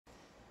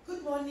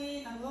Good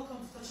morning and welcome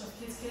to Touch of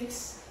Kate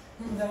Cakes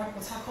Shumogara,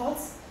 Port Harcourt.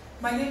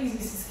 My name is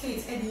Mrs.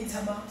 Kate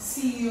Edi-Itama,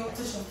 CEO of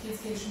Touch of Kate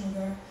Cakes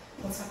Shumogara,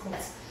 Port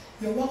Harcourt.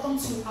 You're welcome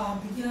to our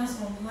beginners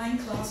online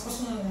class,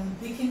 also known as our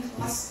baking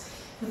class.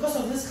 Because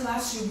of this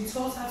class, you'll be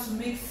taught how to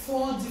make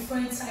 4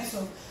 different types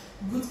of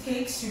good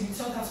cakes. You'll be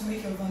taught how to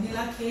make your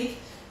vanilla cake,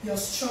 your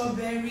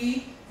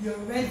strawberry, your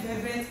red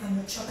velvet, and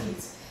your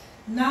chocolate.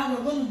 Now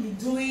we're going to be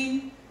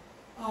doing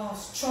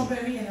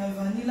strawberry and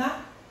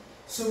vanilla.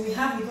 So we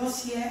have with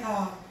us here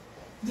our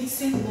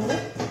mixing bowl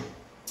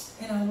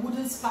and a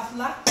wooden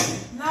spatula.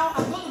 Now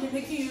I'm going to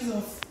be making use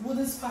of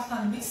wooden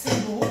spatula and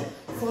mixing bowl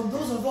for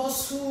those of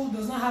us who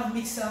does not have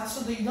mixer, so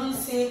that you don't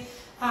say,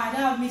 I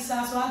don't have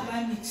mixer, so how do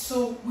I mix?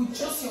 So with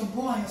just your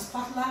bowl and your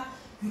spatula,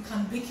 you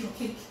can bake your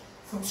cake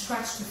from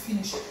scratch to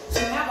finish. So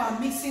we have our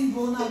mixing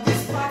bowl. Now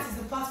this part is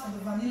the part for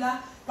the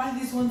vanilla, while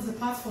this one is the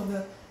part for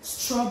the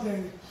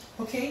strawberry.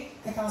 Okay,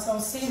 like as I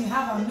was saying, we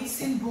have our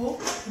mixing bowl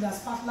with our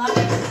spatula.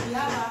 We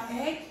have our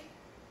eggs.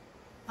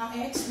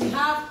 We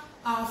have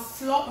our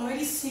flour,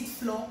 already sealed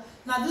flour.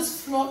 Now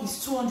this flour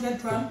is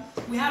 200 grams.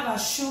 We have our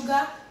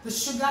sugar. The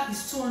sugar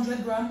is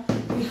 200 grams.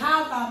 We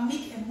have our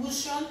milk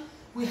emulsion.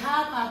 We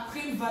have our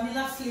cream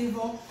vanilla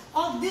flavor.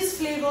 All these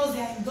flavors,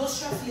 they are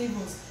industrial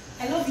flavors.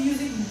 I love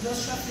using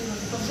industrial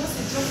flavors because just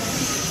a drop of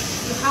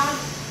it, you have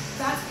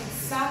that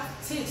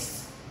exact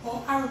taste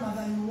or aroma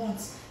that you want.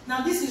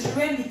 Now this is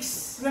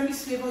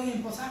remix flavor here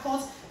in Port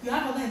Harcourt. You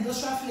have other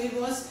industrial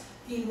flavors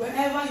in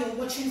wherever you're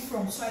watching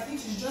from. So I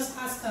think you should just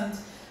ask and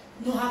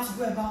know how to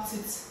go about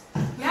it.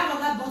 We have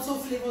other bottle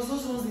flavors,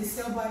 those ones they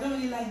sell, but I don't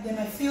really like them.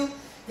 I feel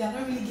they are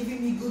not really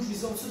giving me good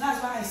results. So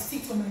that's why I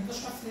stick to my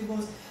industrial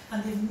flavors,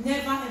 and they've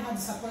never ever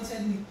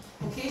disappointed me.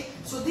 Okay,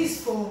 so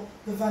this for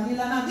the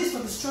vanilla. Now this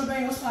for the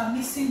strawberry, also our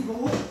mixing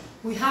bowl.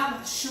 We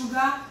have sugar,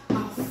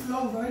 our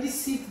flour, we've already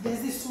sieved.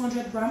 There's this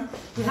 200 grams.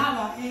 We have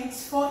our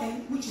eggs, 4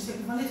 eggs, which is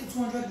equivalent to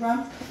 200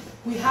 grams.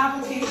 We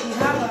have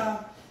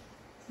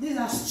these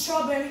are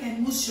strawberry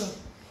emulsion.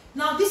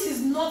 Now this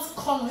is not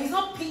color, it's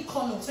not pink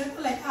color. So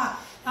people like, I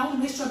want to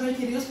make strawberry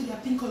cake, they just put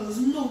their pink colors.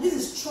 No, this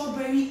is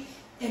strawberry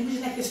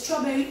emulsion, like a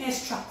strawberry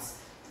extract.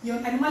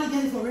 I normally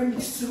get it for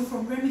Remix too.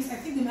 From Remix, I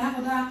think they may have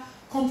other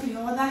company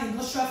or other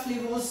industrial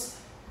flavors,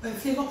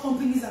 flavor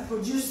companies that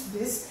produce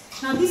this.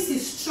 Now this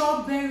is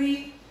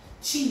strawberry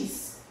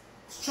cheese,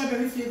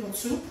 strawberry flavor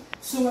too.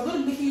 So we're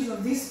going to make use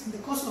of this in the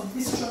course of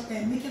this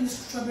making this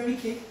strawberry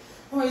cake,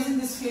 or using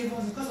this flavor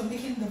because of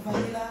making the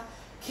vanilla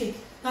cake.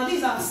 Now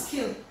these are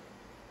scale.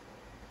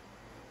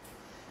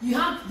 You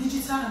have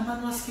digital and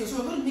manual scale, so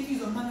we're going to make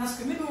use of manual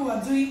scale. Maybe we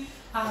are doing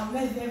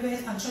red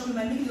velvet and chocolate,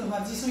 might make use of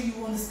this, so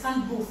you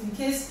understand both in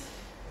case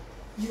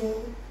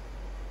you're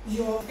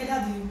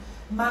either the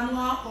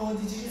manual or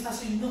the digital,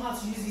 so you know how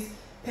to use it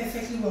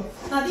perfectly well.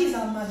 Now these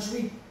are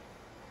margarine.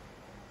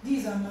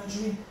 These are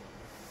margarine.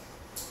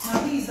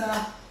 Now these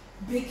are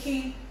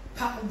baking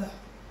powder.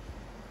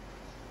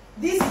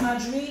 This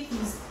margarine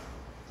is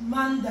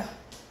Amanda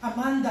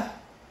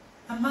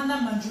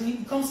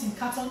margarine. It comes in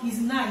carton. It's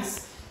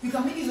nice. You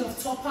can make use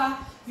of Topper.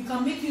 You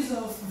can make use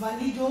of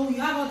Valido.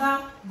 You have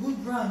other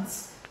good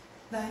brands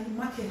that are in the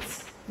market.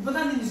 The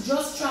important thing is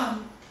just try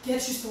and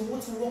get used to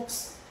what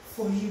works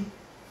for you.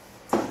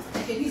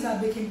 Okay, these are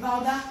baking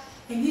powder,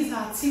 and these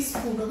are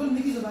teaspoon. We're going to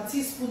make use of a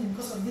teaspoon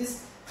because of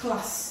this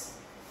class.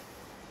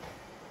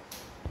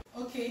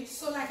 Okay,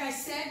 so like I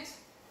said,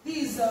 this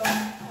is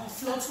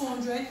flour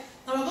 200.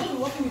 Now we're going to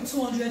be working with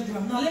 200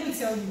 grams. Now let me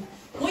tell you,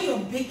 when you're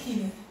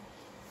baking it,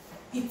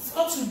 it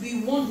ought to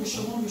be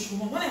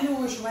 1:1:1. When I mean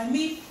 1:1, I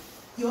mean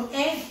your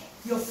egg,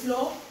 your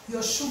flour,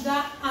 your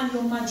sugar, and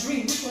your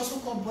margarine, which we also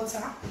call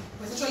butter,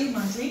 but it's actually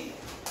margarine.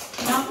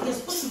 Now they're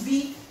supposed to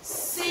be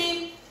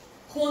same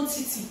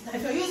quantity. Now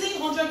if you're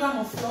using 100 grams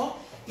of flour,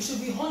 it should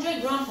be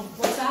 100 grams of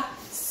butter,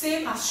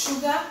 same as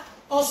sugar,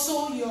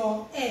 also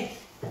your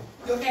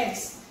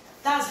eggs.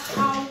 That's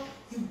how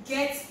you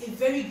get a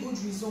very good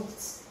result.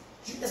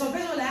 There's some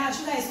people like,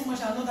 sugar is too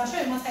much, and not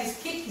sure matter is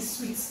cake is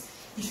sweet.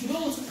 If you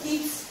don't want to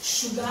eat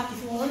sugar,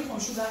 if you want only from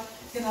sugar,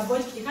 then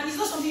avoid cake. And it's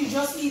not something you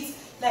just eat,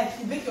 like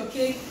you bake your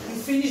cake,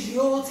 you finish the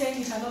whole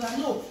 10-inch and all that.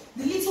 No,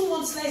 the little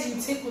one slice you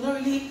take will not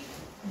really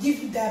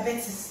give you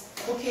diabetes.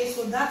 Okay,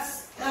 so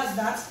that's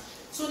that.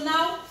 So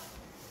now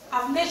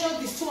I've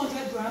measured this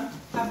 200 grams.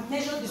 I've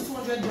measured this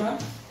 200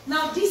 grams.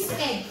 Now this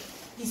egg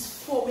is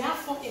 4. We have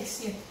 4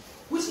 eggs here,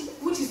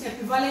 which is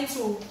equivalent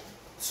to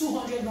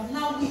 200 grams.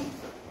 Now we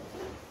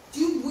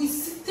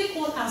take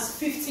one as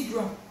 50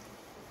 grams.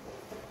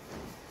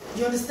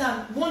 You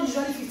understand? One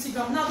usually 50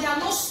 grams. Now, there are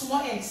no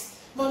small eggs,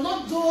 but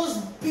not those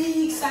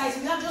big size.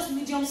 We have just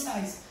medium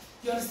size.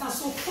 You understand?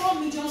 So, 4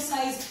 medium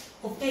size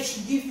of egg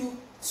should give you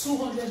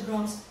 200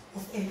 grams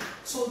of egg.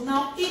 So,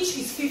 now each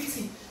is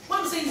 50. What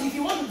I'm saying is, if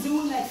you want to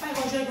do like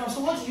 500 grams, so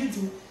what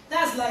do?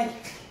 That's like,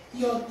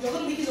 you're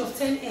going to make use of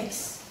 10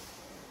 eggs.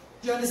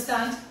 You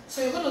understand?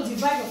 So, you're going to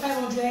divide your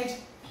 500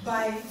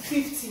 by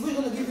 50, which is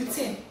going to give you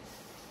 10.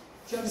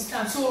 You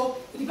understand? So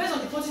it depends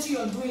on the quantity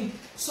you're doing.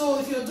 So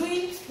if you're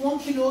doing 1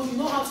 kilo, you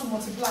know how to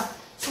multiply.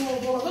 So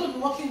we're going to be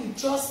working with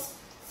just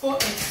 4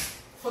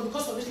 eggs. for the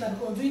cost of this, like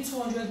we're doing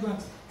 200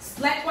 grams.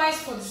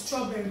 Likewise for the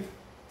strawberry.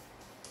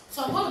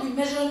 So I'm going to be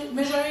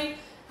measuring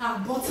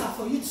butter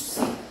for you to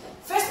see.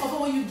 First of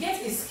all, when you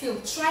get a scale,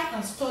 try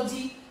and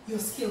study your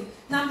scale.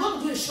 Now I'm going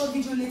to do a short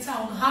video later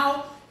on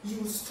how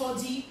you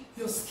study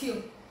your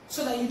scale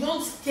so that you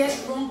don't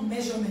get wrong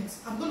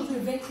measurements. I'm going to do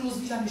a very close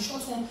video and a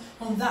short one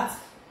on that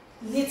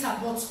later,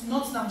 but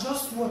not now,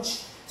 just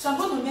watch. So I'm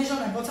going to measure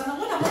my butter. Now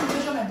when I'm going to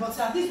measure my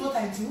butter, this is what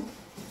I do.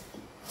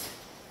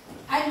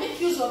 I make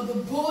use of the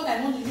bowl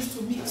I want to use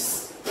to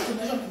mix to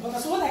measure my butter.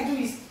 So what I do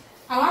is,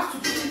 I have to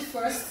put it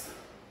first.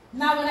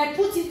 Now when I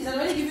put it, it's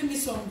already giving me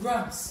some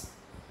grams.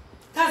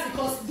 That's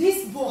because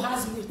this bowl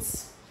has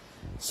weight.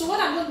 So what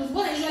I'm going to do,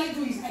 what I usually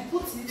do is I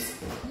put it,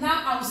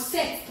 now I'll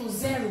set to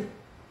 0.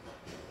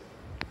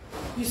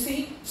 You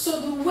see? So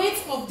the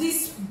weight of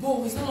this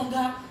bowl is no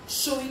longer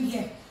showing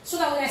here. So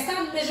that when I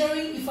start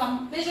measuring, if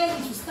I'm measuring,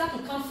 it will start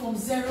to count from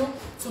 0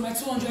 to my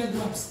 200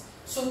 grams.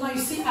 So now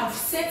you see I've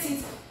set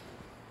it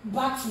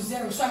back to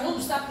 0. So I'm going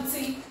to start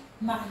putting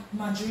my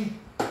margarine.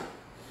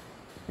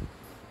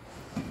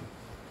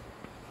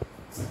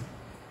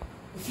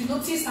 If you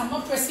notice, I'm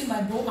not pressing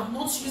my bowl. I'm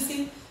not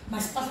using my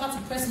spatula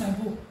to press my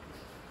bowl.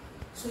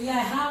 So here I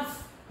have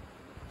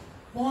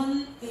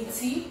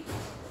 180.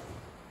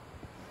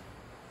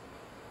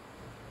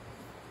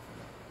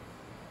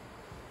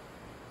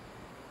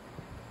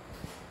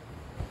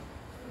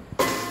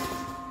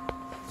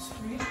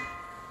 Sorry.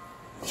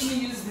 Let me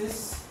use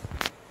this.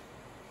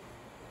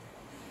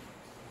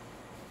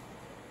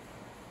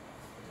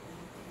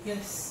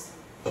 Yes.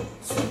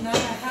 So now I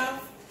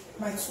have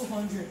my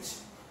 200.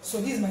 So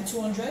this is my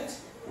 200.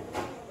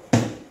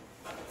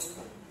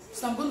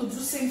 So I'm going to do the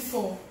same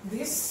for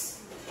this.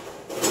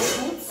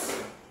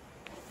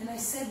 And I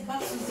set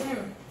back to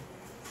 0.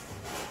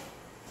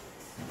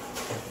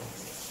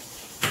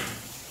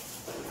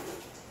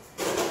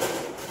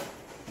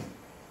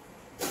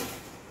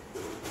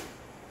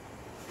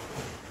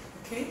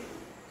 Okay.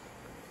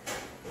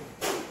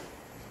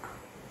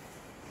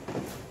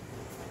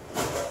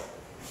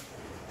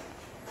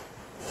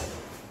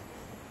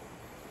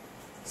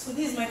 So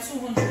this is my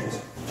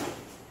 200.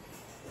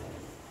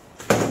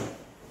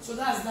 So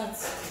that's that.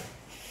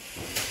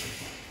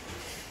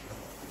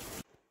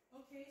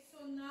 Okay,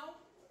 so now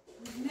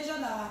we've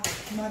measured our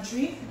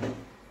margarine.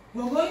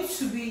 We're going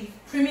to be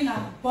creaming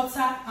our butter,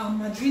 our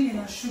margarine, and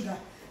our sugar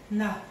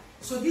now.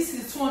 So this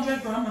is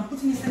 200 grams. I'm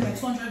putting inside my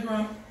 200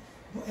 gram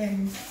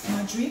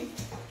margarine.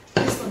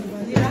 This for the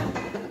vanilla.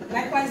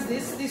 Likewise,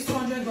 this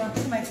 200 grams.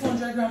 Put my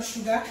 200 gram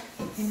sugar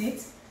in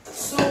it.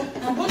 So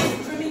I'm going to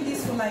be creaming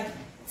this for like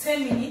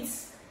 10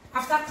 minutes.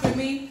 After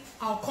creaming,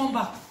 I'll come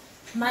back.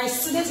 My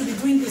students will be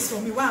doing this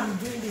for me while I'm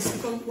doing this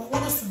because we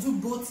want us to do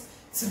both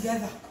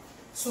together.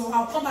 So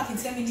I'll come back in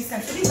 10 minutes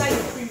time. So this is like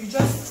the cream. You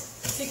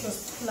just take your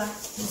spatula,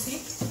 you see?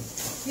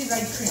 This is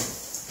like the cream.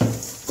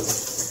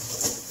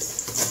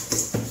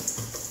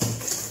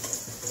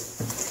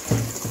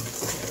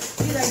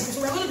 This is like the cream.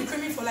 So we're going to be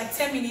creaming for like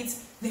 10 minutes,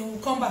 then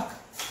we'll come back.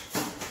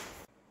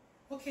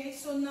 Okay,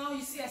 so now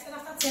you see I said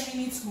after 10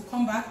 minutes we'll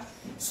come back.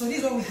 So this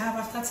is what we have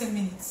after 10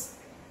 minutes.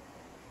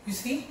 You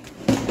see?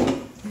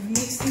 We've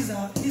mixed these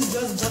out. This is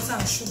just butter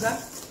and sugar.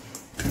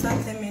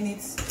 After 10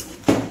 minutes.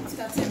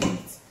 After 10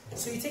 minutes.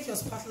 So you take your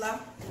spatula.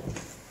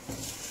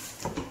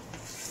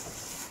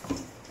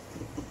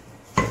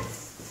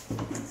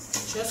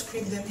 Just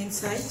scrape them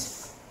inside.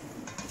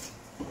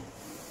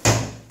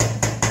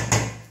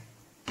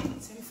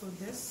 Same for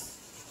this.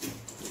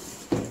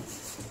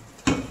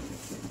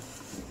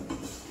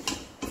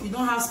 If you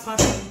don't have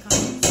spatula, you can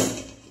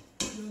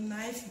use your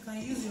knife, you can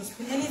use your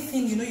spoon,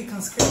 anything you know you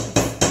can scrape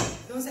it.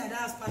 Don't say I don't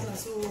have spatula,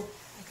 so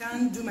I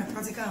can't do my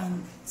practical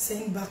and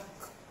send back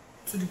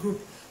to the group.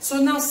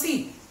 So now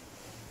see,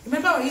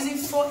 remember we're using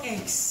 4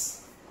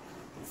 eggs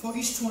for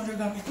each 200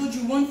 grams. I told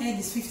you 1 egg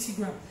is 50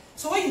 grams.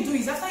 So what you do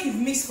is after you've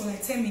mixed for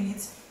like 10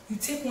 minutes, you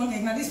take 1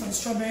 egg. Now this is for the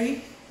strawberry,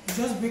 you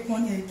just break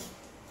 1 egg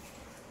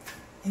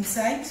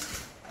inside.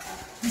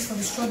 This for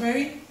the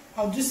strawberry.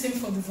 I'll do the same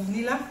for the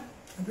vanilla.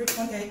 I break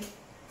 1 egg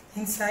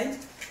inside.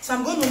 So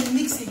I'm going to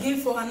mix again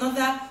for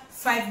another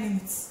 5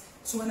 minutes.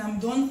 So when I'm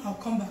done, I'll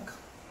come back.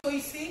 So you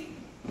see,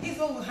 this is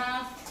what we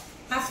have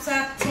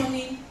after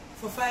turning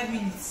for 5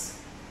 minutes.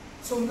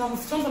 So now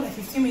we've turned for like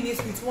 15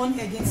 minutes with 1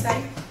 egg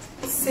inside.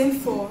 Same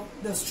for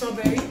the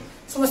strawberry.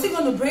 So we're still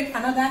going to break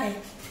another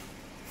egg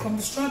from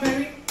the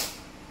strawberry.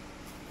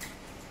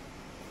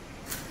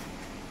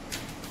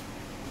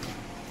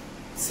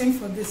 Same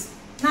for this.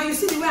 Now you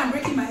see the way I'm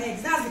breaking my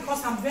eggs. That's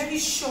because I'm very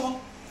sure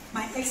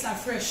my eggs are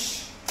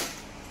fresh.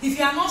 If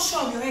you are not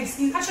sure of your eggs,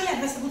 it's actually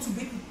advisable to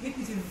bake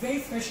with a very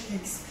fresh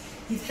eggs.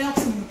 It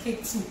helps in your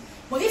cake too.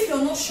 But if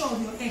you're not sure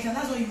of your eggs, and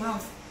that's what you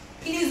have,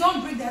 please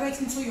don't break direct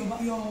into your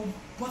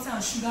butter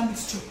and sugar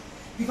mixture,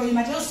 because you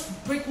might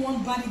just break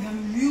one bad egg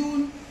and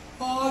ruin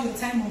all your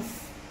time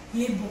of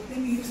labor. Let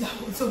me use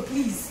that word. So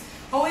please,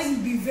 always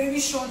be very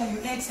sure that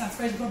your eggs are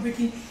fresh before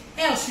breaking.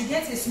 Else, you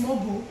get a small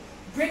bowl,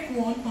 break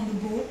one on the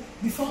bowl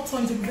before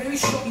turning to be very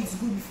sure it's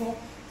good before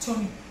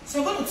turning.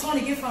 So we're going to turn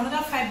again for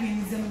another 5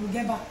 minutes, then we'll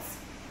get back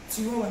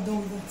to what we're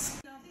done with that.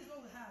 Now this is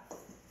what we have.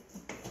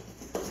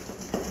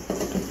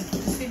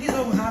 See, this is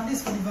what we have. This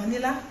is for the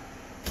vanilla.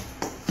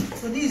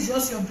 So this is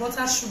just your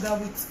butter sugar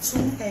with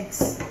 2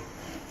 eggs.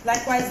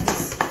 Likewise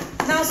this.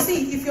 Now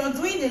see, if you're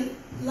doing a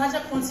larger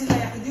quantity,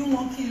 like you're doing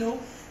 1 kilo,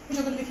 which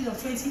you're going to make it of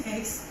 20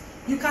 eggs,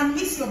 you can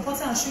mix your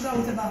butter and sugar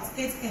with about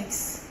 8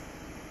 eggs.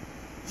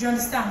 Do you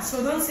understand?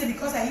 So don't say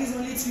because I use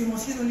only 2, you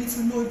must use only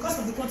 2. No, because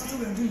of the quantity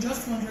we're doing,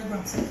 just 200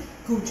 grams.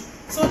 Good.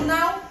 So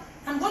now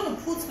I'm going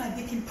to put my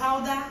baking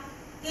powder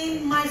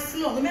in my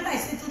flour. Remember I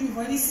said to you, we've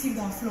already sieved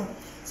our flour.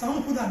 So I'm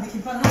going to put that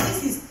baking powder. Now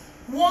this is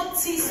 1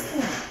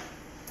 teaspoon.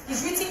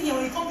 It's written here,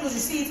 when you come close, you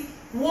see it,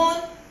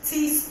 1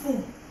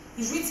 teaspoon.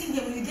 It's written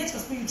here, when you get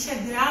your spoon, you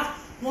check. They have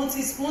 1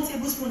 teaspoon, 1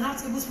 tablespoon,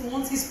 half tablespoon,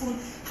 1 teaspoon,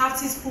 half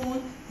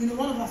teaspoon,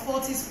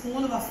 1/4 teaspoon,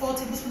 1/4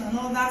 tablespoon, and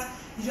all that.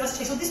 You just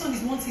check. So this one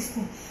is 1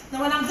 teaspoon.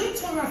 Now when I'm doing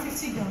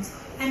 250 grams,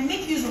 I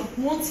make use of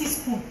 1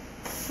 teaspoon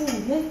full,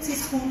 1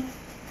 teaspoon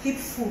heap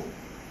full.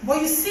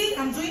 But you see,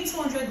 I'm doing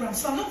 200 grams,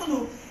 so I'm not going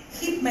to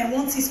heap my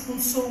 1 teaspoon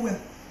so well.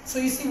 So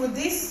you see, with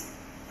this,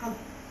 I'll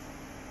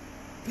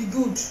be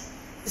good.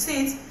 You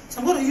see it? So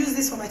I'm going to use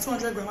this for my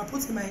 200 grams. I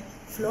put in my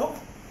flour.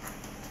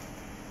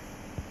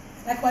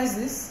 Likewise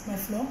this, my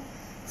flour.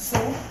 So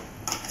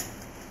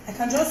I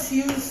can just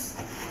use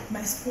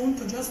my spoon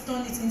to just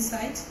turn it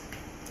inside.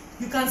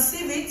 You can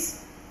sieve it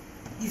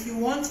if you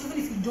want. Even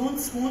if you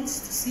don't want to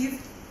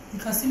sieve, you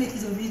can still make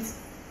use of it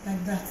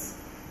like that.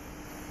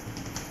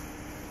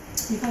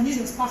 You can use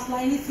your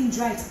spatula, anything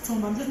dry to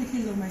turn. I'm just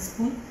making use of my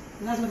spoon.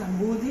 That's what I'm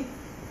holding.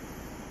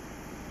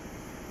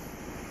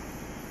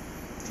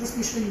 Just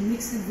make sure you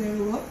mix it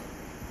very well.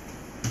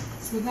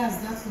 So that's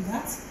that for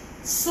that.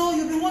 So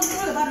you'll be wondering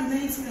what about the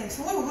remaining 2 eggs.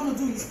 So what we're going to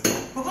do is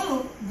we're going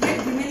to break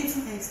the remaining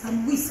 2 eggs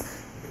and whisk.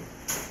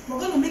 We're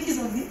going to make use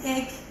of the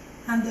egg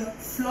and the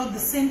flour at the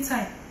same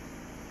time.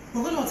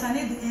 We're going to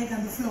alternate the egg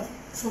and the flour.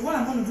 So what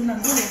I'm going to do now,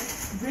 I'm going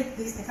to break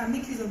this. I can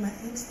make use of my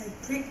eggs. I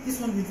break this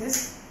one with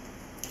this.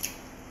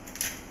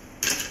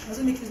 I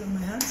also make use of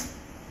my hand.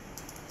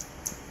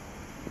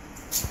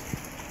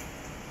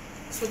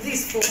 So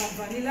this for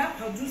our vanilla.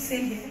 I'll do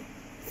same here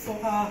for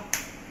our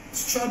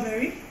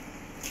strawberry.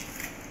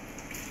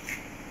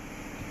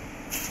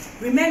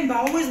 Remember,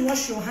 always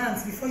wash your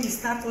hands before you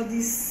start all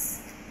this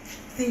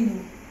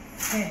thing.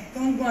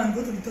 Don't go and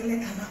go to the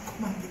toilet and now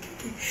come and make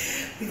it.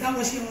 Without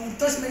washing your hands.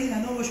 Touch my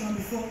and not wash your hands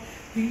before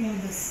doing all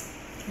this.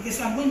 Okay,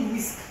 so I'm going to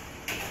whisk.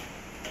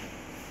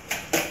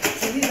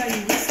 So this is how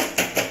you whisk.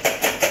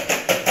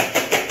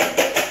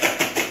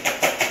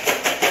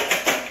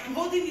 I'm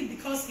holding it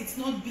because it's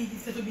not big.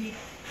 It's going to be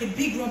a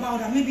big rubber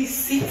that maybe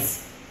sits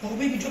or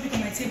maybe drop it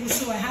on my table,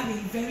 so I have a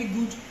very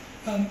good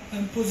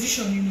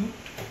position, you know.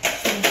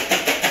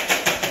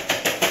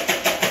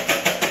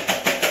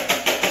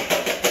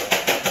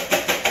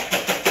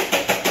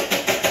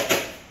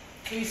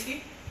 So you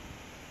see?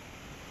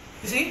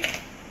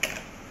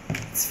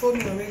 It's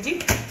foaming already.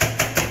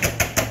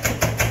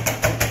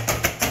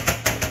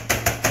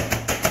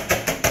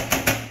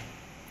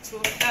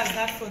 So that's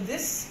that for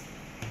this.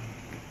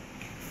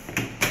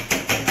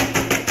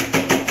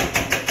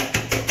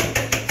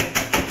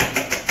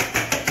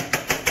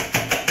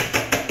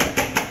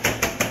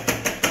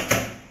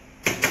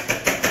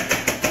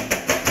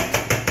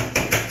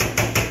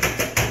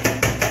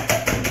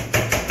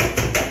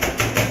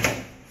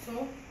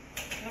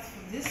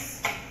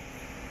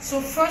 So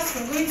first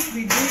we're going to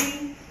be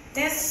doing,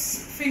 let's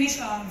finish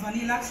our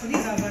vanilla. So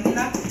these are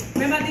vanilla.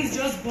 Remember, this is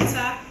just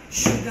butter,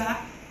 sugar,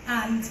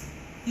 and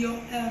your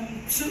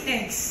 2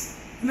 eggs.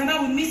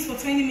 Remember, we mixed for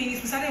 20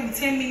 minutes. We started with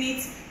 10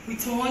 minutes. We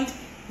turned,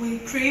 we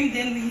creamed,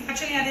 then we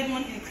actually added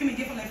one cream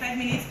again for like 5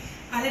 minutes.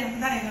 Added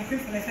another egg and cream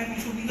for like 5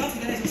 minutes. So we got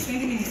together, it was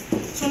 20 minutes.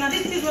 So now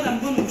this is what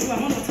I'm going to do. I'm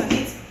going to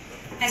alternate.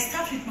 I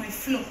start with my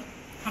flour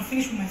and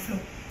finish with my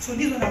flour. So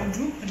this is what I will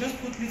do. I just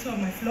put a little of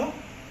my flour.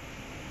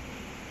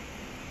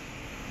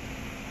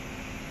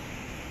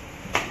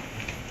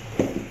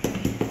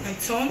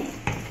 Turn.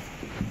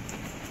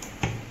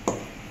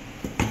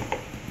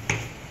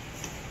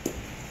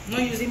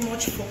 Not using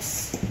much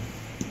force.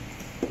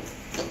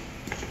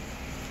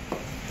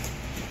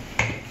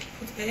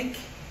 Put egg.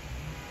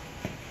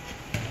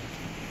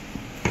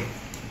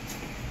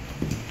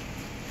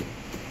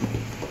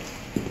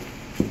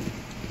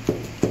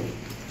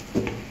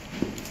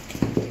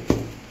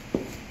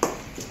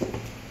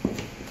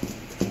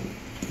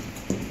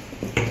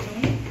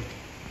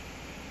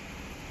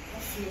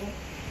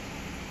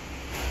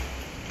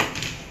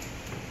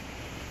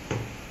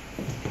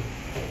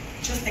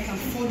 Just like I'm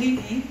folding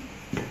in.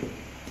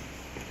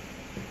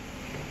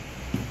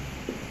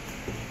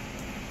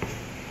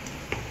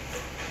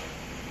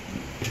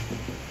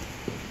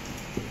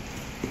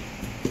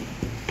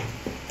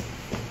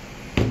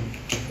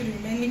 Put the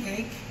remaining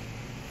egg.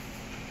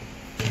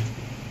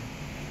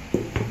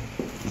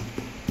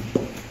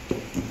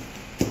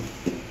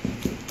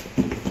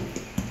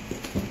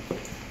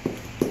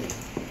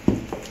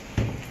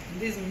 And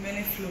this is the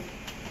remaining flour.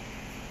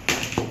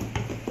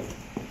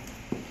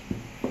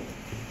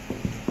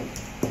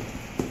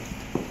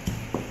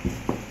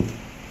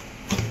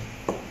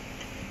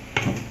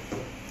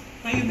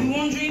 And you'll be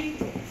wondering,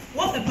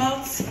 what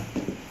about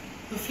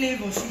the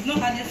flavors? You've not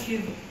added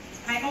flavor.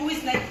 I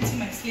always like putting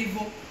my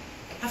flavor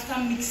after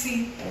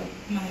mixing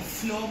my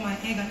flour, my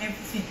egg and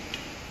everything.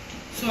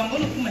 So I'm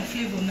going to put my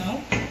flavor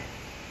now.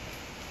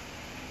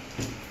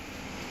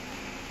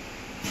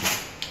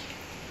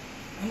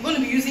 I'm going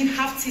to be using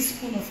half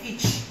teaspoon of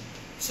each.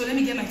 So let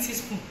me get my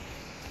teaspoon.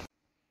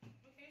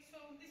 Okay, so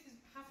this is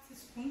half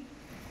teaspoon.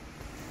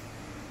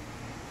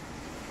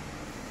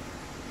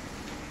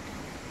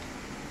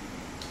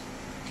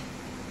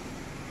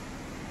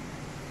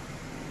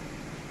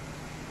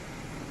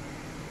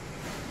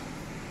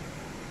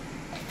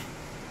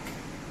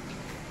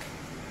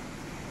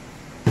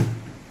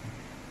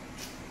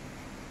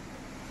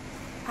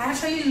 I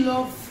actually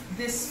love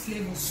this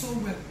flavor so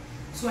well.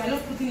 So I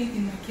love putting it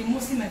in my cake,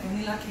 mostly my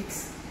vanilla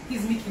cakes.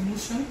 Gives me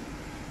emulsion.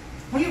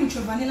 Only with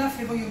your vanilla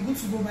flavor you're good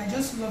to go, but I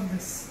just love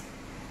this.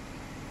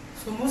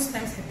 So most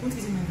times I put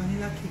it in my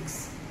vanilla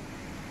cakes.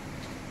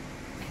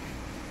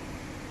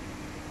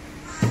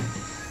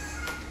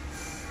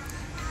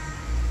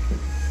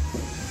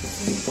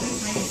 So you put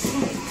my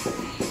fruit.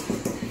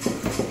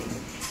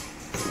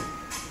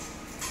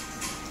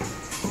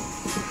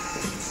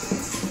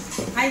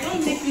 I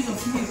don't make use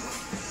of milk.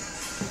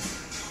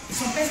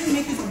 Some person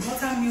make use of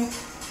buttermilk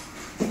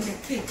in their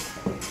cake.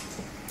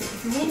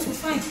 If you want to,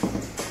 fine.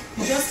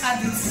 You just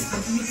add this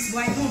and mix.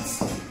 Why don't?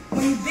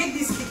 When you bake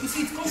this cake, you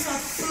see it comes out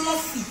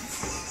fluffy.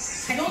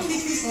 I don't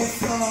make use of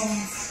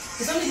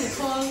there's something they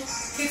call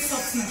cake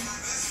softener.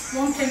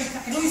 One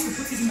chemical. I don't used to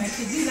put it in my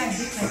cake. These are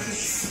bake my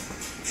cakes.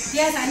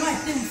 Yes, I know I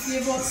play with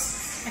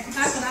flavors. I could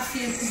add other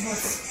flavors,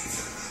 but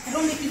I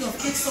don't make use of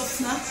cake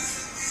softener.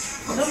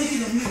 I don't make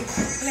use of milk.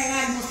 Like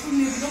I must put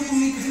milk. You don't put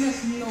milk. You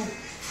don't know.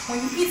 When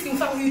you eat, in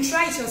fact, when you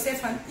try it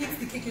yourself and eat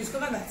the cake, you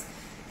discover that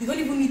you don't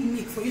even need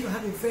milk for you to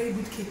have a very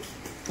good cake.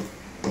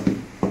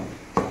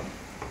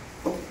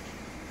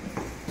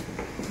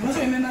 And also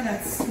remember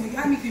that when you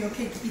add milk to your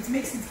cake, it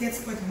makes it get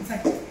spoiled on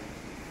time.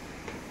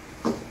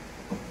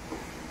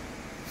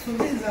 So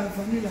this is our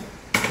vanilla.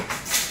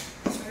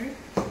 Sorry.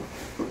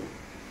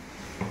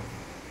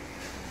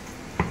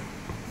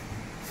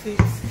 See.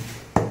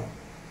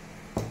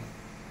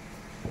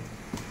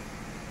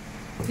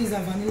 This is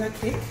our vanilla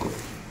cake.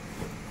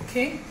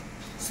 Okay,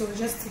 so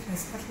just take my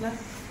spatula,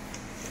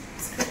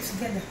 scrape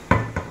together.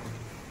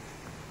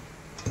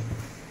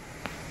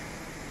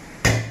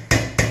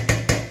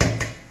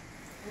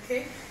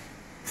 Okay,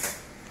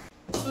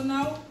 so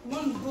now we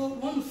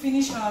want to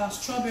finish our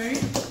strawberry.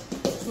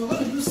 So we're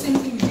going to do the same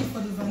thing we did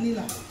for the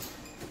vanilla. So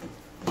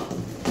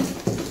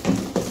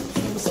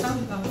we'll start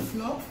with our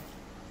flour.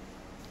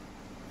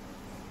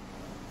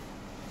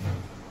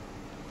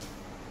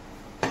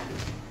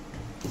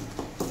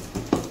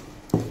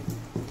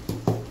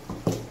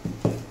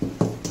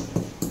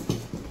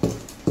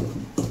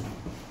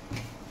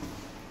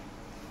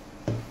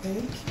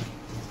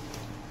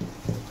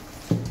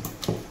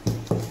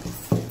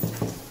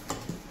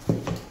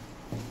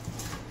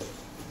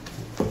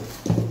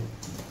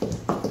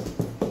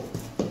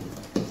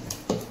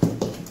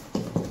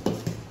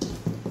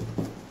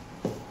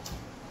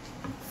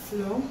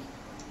 Flour.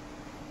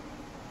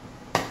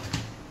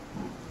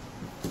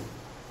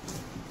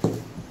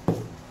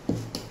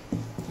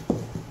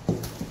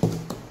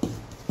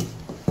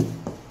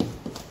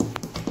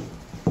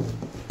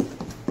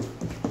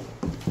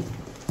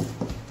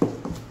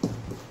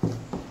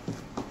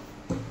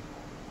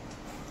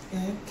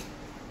 Egg.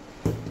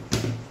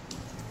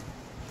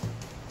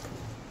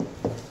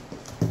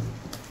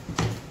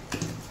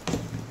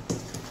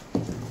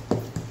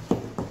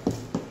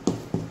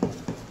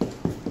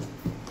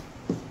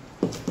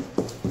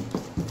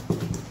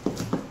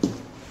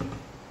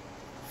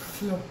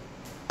 Flour.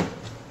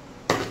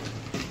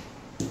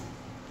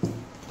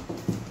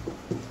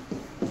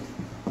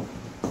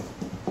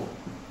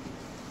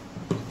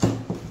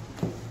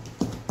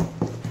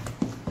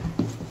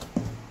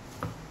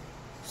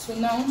 So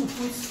now I want to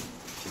put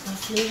our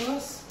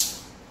flavors.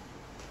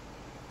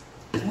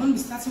 I'm going to be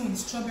starting with the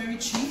strawberry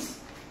cheese,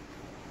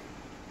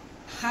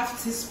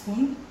 half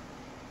teaspoon.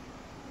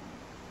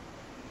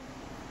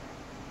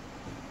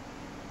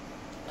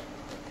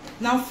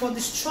 Now for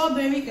the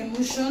strawberry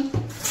emulsion,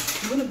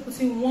 I'm going to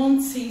put in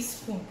 1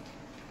 teaspoon.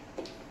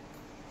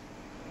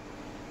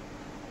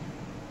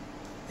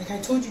 Like I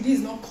told you, this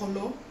is not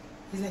color,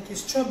 it's like a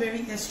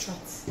strawberry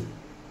extract.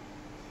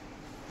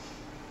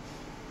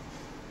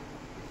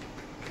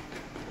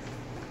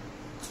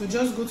 So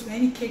just go to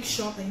any cake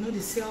shop and you know they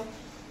sell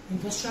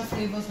industrial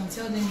flavors and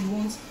tell them you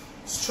want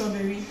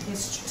strawberry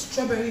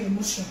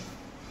emulsion.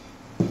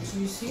 So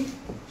you see,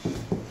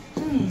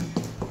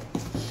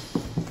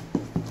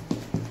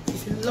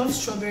 if you love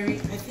strawberry,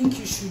 I think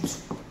you should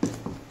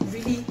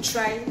really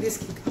try this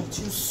cake out.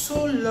 You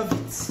so love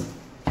it.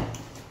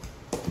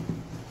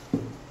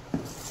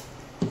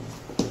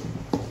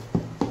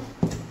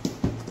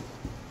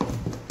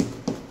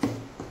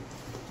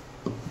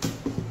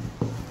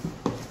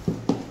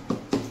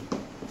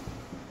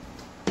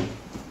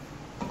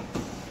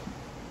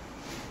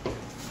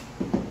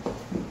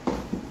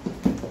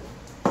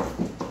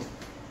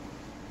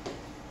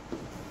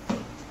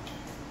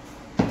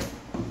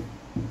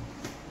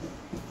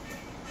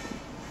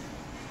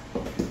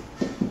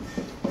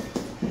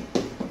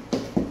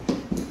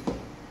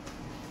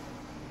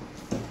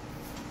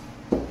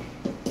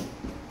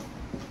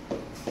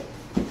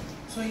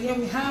 So here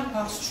we have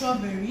our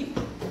strawberry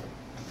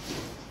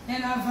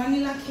and our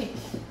vanilla cake.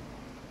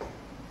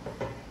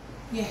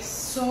 Yes,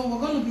 so we're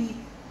going to be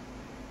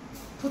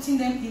putting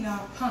them in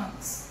our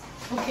pans.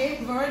 Okay,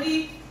 we've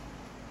already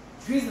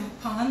greased our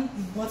pan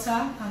with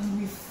butter and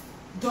we've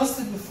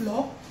dusted the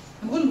floor.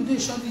 I'm going to do a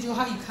short video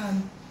how you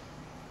can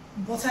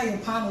butter your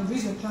pan or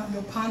grease your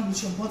pan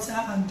with your butter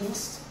and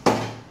dust.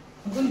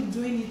 I'm going to be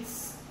doing it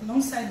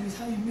alongside with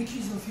how you make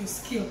use of your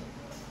skill.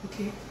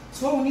 Okay,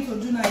 so what we need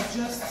to do now is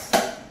just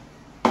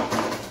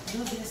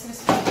the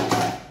excess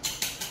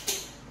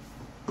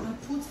and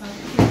put our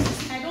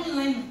cakes. I don't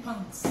line my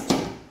pans.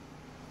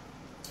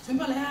 So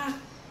people are like,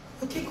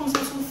 your cake comes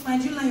out so fine.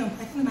 Do you line your pan?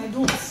 I think I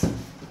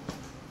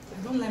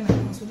don't line my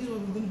pans. So this is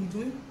what we're going to be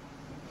doing.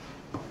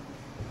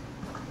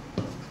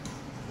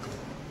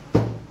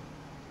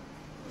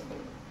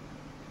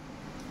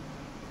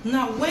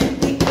 Now, when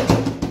baking,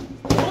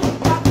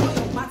 don't pack all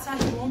your batter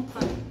in one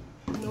pan.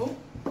 No.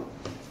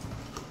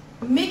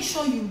 Make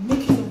sure you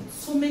make use of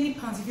so many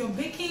pans. If you're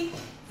baking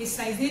a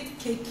size 8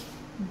 cake,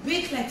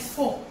 bake like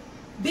 4.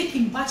 Bake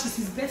in batches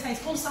is better. It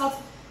comes out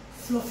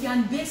fluffy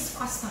and bakes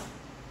faster.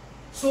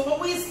 So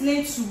always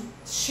learn to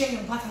share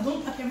your batter.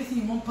 Don't pack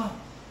everything in one pan.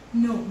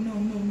 No.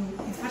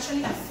 It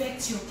actually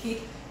affects your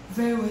cake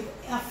very well.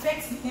 It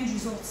affects the end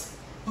result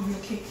of your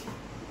cake.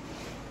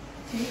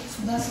 Okay,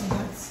 so that's all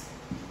that.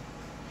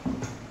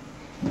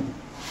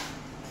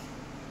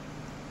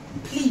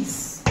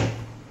 Please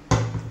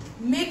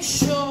make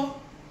sure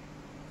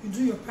you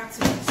do your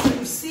practice so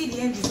you see the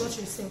end result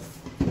yourself.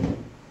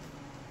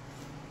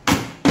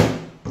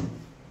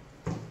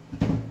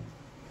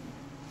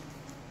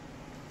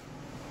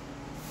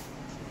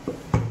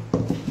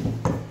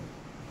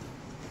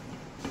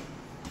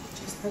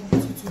 Just add the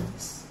two to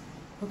this.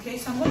 Okay,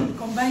 so I'm going to be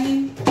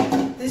combining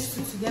these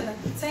two together.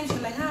 At times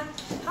you're like,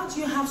 how do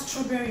you have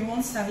strawberry on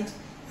one side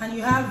and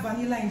you have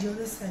vanilla in the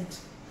other side?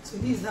 So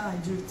this is how I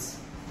do it.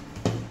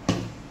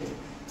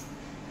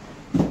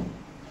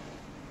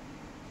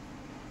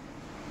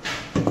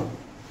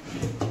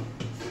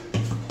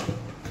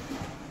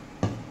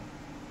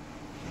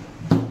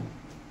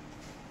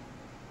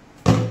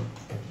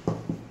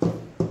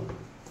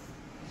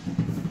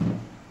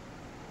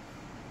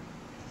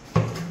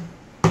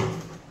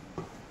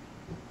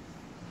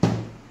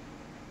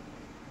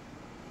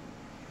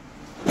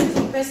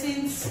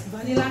 Person's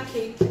vanilla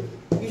cake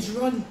is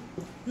runny.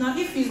 Now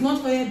if it's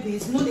not oil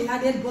based, they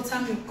added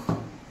buttermilk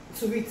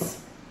to it.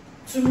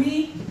 To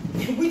me,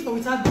 with or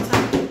without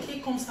buttermilk, the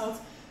cake comes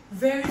out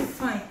very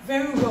fine,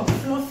 very well,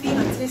 fluffy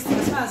and tasty.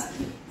 As far as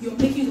you're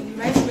making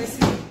the right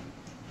recipe,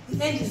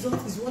 the end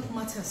result is what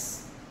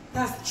matters.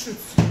 That's the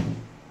truth.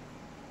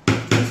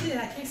 You see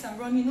that cakes are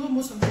runny.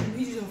 Most of them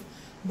use of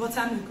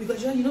buttermilk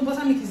because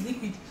buttermilk is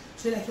liquid,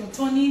 so like you're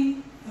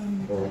turning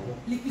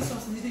liquid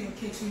sauce into your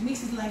cake, so it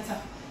makes it lighter.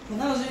 But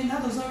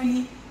that doesn't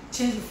really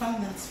change the fact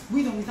that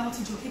with or without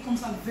it, your cake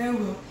comes out very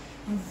well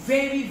and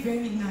very,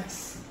 very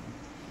nice.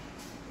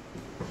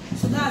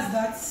 So that's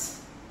that.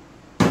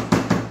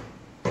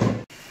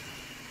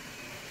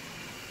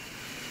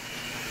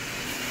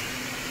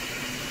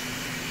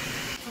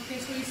 Okay,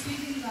 so you see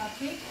this is our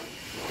cake.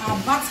 Our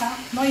batter,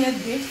 not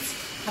yet baked.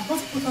 I'm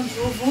going to put on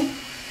the oven.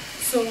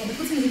 So I'll be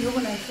putting it in the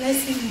oven like let's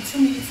say in 2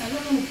 minutes. I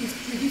don't know if you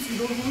preheat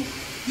the oven.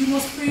 You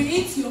must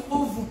preheat your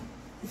oven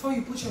before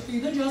you put your cake.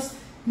 You don't just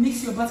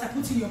mix your batter,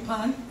 put in your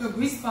pan, your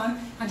grease pan,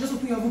 and just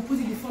open your oven, put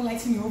it before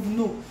lighting your oven.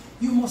 No,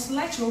 you must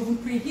light your oven,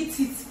 preheat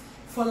it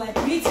for like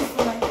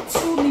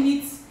 2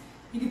 minutes.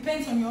 It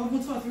depends on your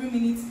oven, 2 or 3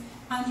 minutes,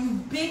 and you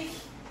bake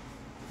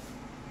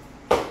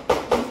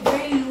at a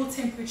very low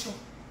temperature.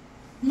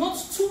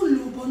 Not too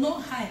low, but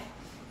not high.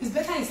 It's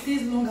better it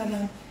stays longer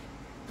than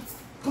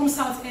comes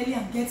out early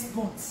and gets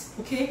burnt.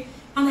 Okay,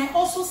 and I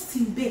also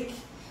steam bake.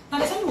 Now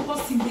there's something we call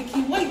steam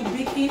baking. When you're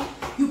baking,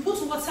 you put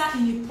water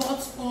in a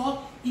pot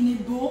or in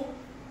a bowl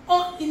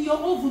or in your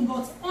oven,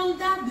 but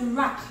under the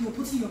rack you're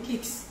putting your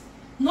cakes.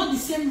 Not the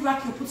same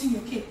rack you're putting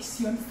your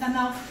cakes. You understand?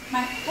 Now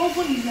my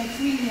oven is like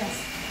 3 layers.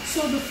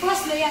 So the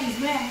first layer is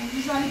where I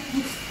usually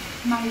put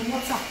my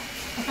water.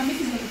 I can make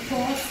it like a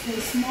pot,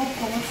 a small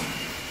pot,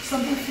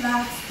 something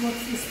flat, but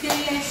a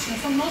stainless or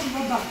some not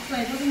rubber, so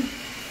it doesn't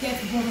get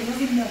burnt, it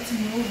doesn't melt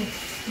in your oven.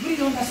 You put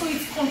it on that, so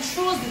it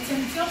controls the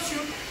temperature, helps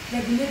you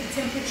regulate the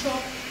temperature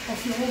of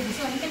your oven.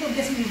 So at the end of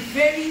this, it's a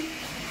very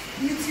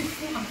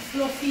beautiful and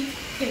fluffy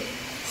cake.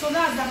 So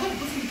that's I'm going to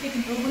put the cake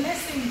in the oven.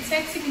 Let's say in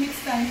 30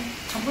 minutes time,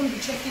 I'm going to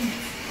be checking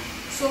it.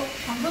 So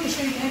I'm going to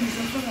show you the end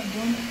result when I'm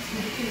done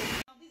with the cake.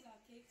 Now these are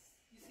cakes,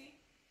 you see.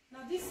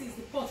 Now this is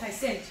the pot I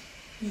said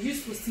you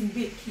use to steam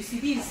bake. You see,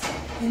 this is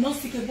a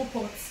non-stickable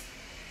pot.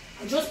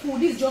 I just put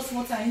this just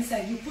water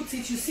inside. You put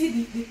it. You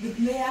see the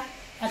layer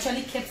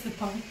actually kept the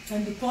pan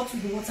and the pot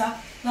with the water.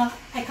 Now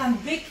I can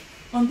bake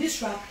on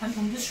this rack and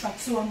on this rack,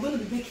 so I'm going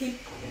to be baking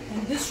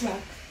on this rack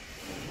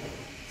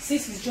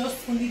since it's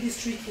just only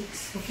these 3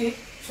 cakes. Okay,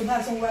 so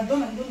that's all we're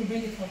done. I'm going to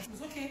bring it out.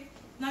 Okay,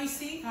 now you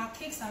see our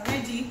cakes are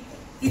ready.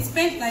 It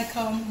spent like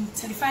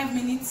 35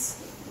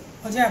 minutes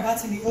or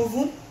thereabouts in the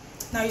oven.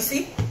 Now you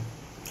see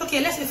Okay,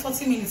 let's say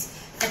 40 minutes.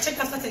 I checked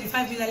after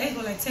 35 minutes. Let's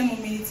go like 10 more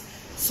minutes.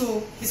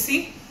 So you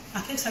see,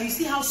 our cakes are, you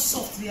see how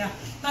soft they are.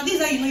 Now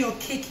these are, you know, your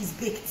cake is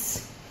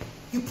baked.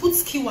 You put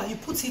skewer, you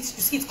put it, you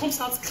see it comes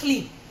out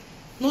clean.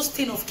 No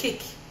stain of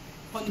cake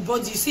on the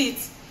body. You see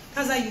it?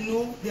 That's how you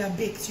know they are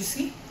baked. You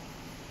see?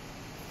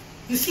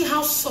 You see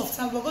how soft,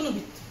 and we're going to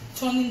be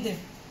turning them.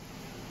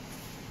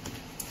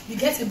 You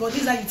get a board.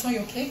 This is how you turn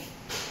your cake.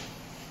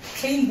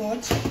 Clean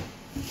board.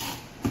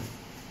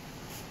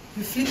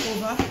 You flip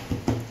over.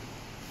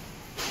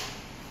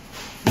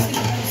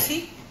 You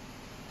see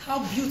how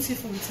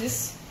beautiful it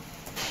is.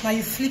 Now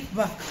you flip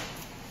back.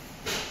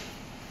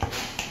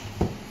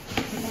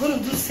 We're going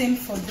to do the same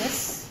for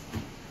this.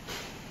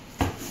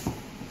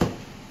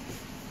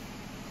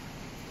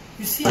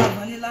 You see our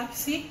vanilla,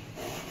 see?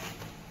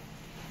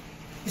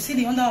 You see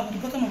the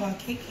bottom of our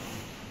cake?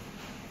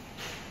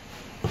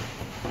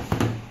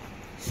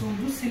 So we'll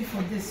do the same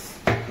for this.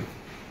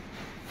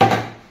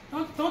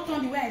 Don't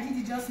turn the way I did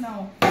it just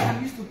now.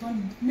 I'm used to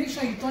turn. Make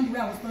sure you turn the way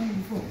I was turning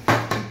before.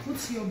 You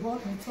put your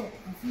board on top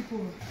and flip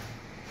over.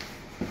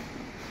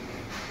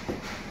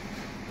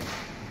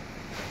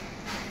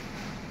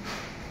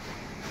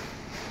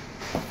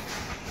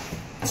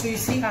 So you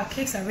see our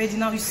cakes are ready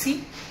now. You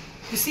see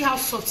how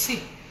soft.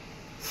 See,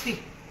 you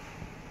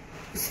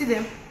see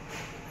them.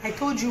 I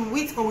told you,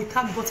 with or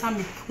without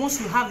buttermilk, once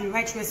you have the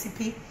right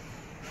recipe,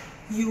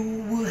 you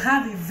will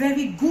have a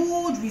very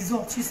good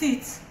result. You see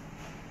it?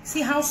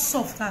 See how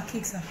soft our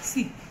cakes are.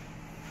 See?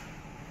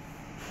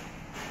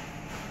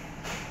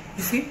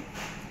 You see?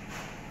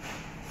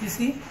 You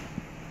see?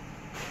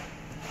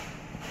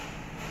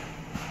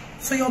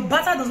 So your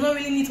batter does not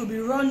really need to be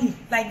runny,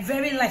 like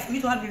very light, for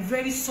you to have a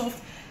very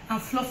soft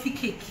and fluffy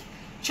cake.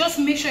 Just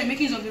make sure you're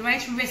making use of the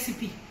right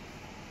recipe.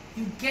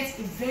 You get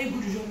a very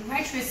good result. The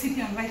right recipe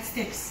and right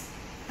steps.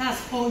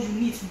 That's all you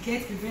need to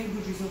get a very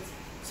good result.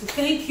 So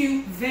thank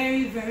you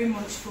very, very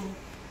much for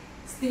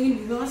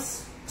staying with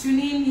us,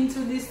 tuning into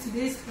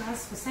today's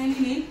class, for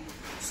signing in.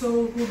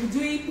 So we'll be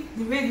doing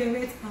the red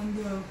velvet and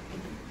the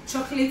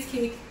chocolate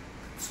cake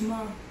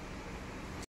tomorrow.